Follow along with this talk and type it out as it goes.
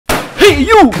Hey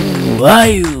you! Are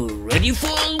you ready for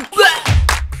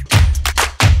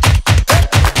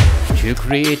to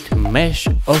create a mesh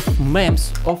of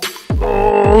memes of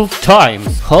all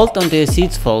times? Hold on to your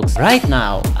seats, folks. Right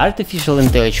now, artificial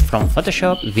intelligence from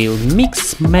Photoshop will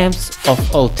mix memes of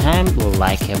all time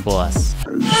like a boss.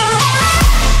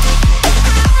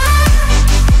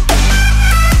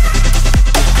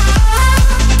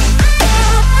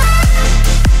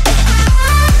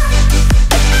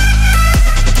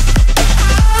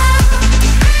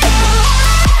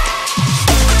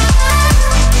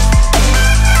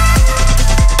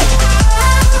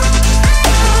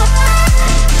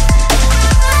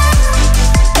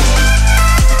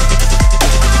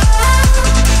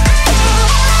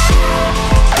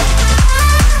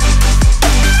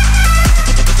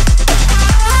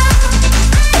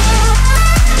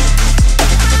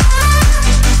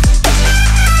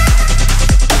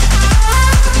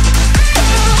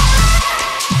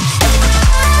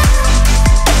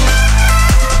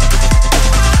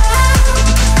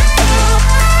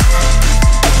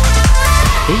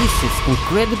 This is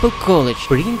incredible collage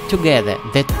bring together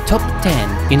the top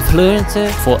 10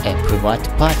 influencer for a private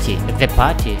party. The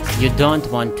party you don't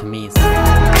want to miss.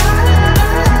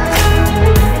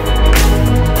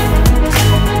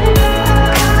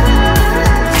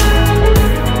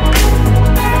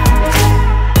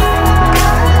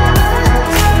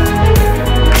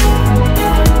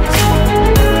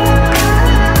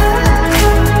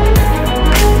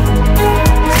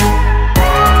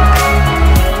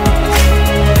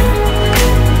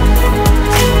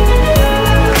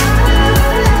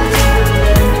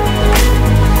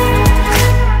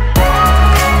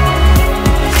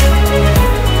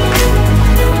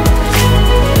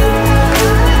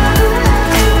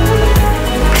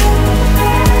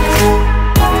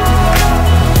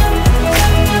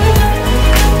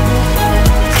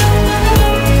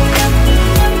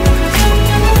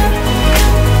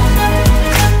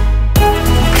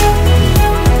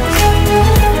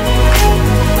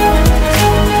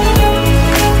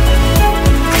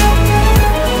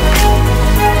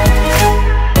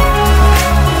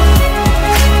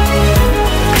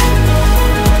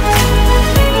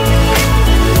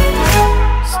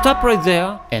 Stop right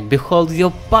there and behold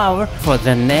your power for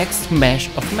the next mesh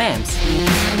of memes.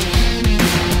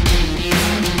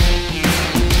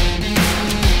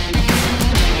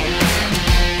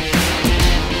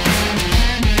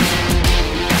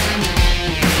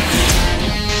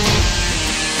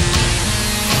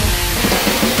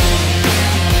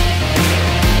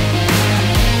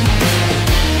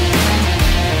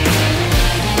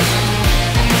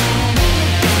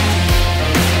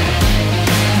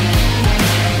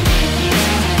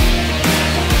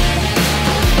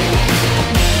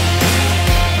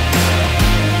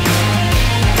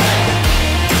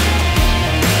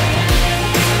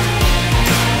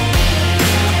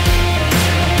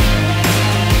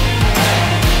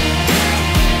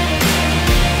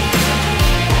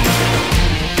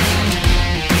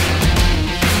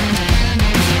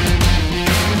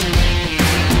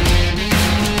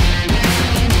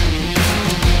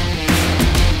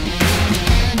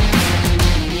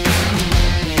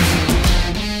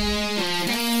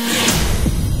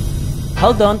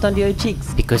 Hold on to your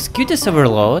cheeks, because cutest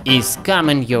overload is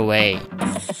coming your way.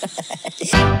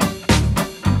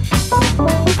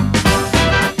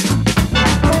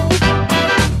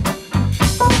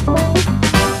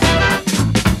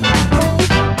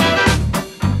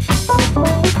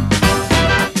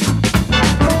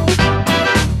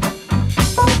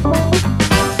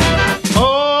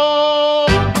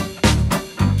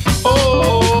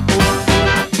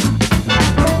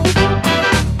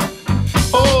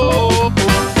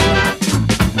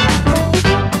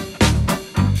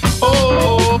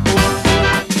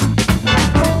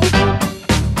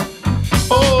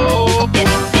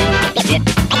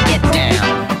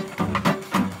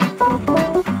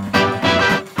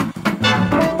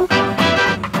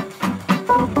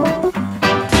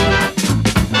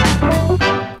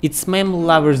 It's meme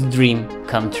lover's dream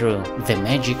come true. The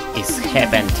magic is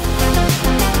happened.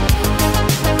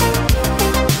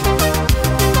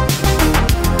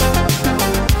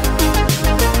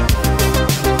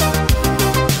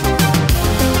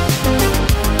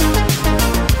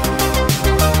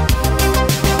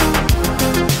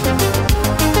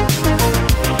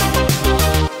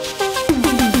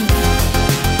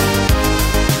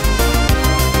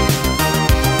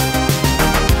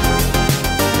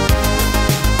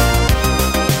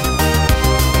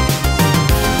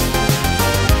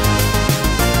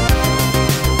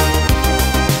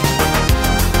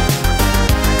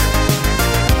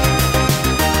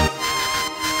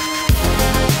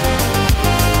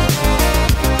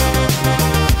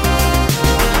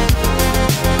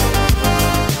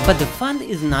 But the fun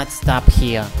is not stopped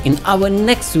here. In our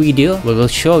next video, we will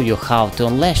show you how to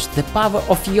unleash the power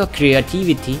of your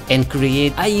creativity and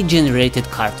create AI-generated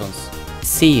cartoons.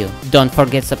 See you! Don't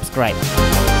forget subscribe.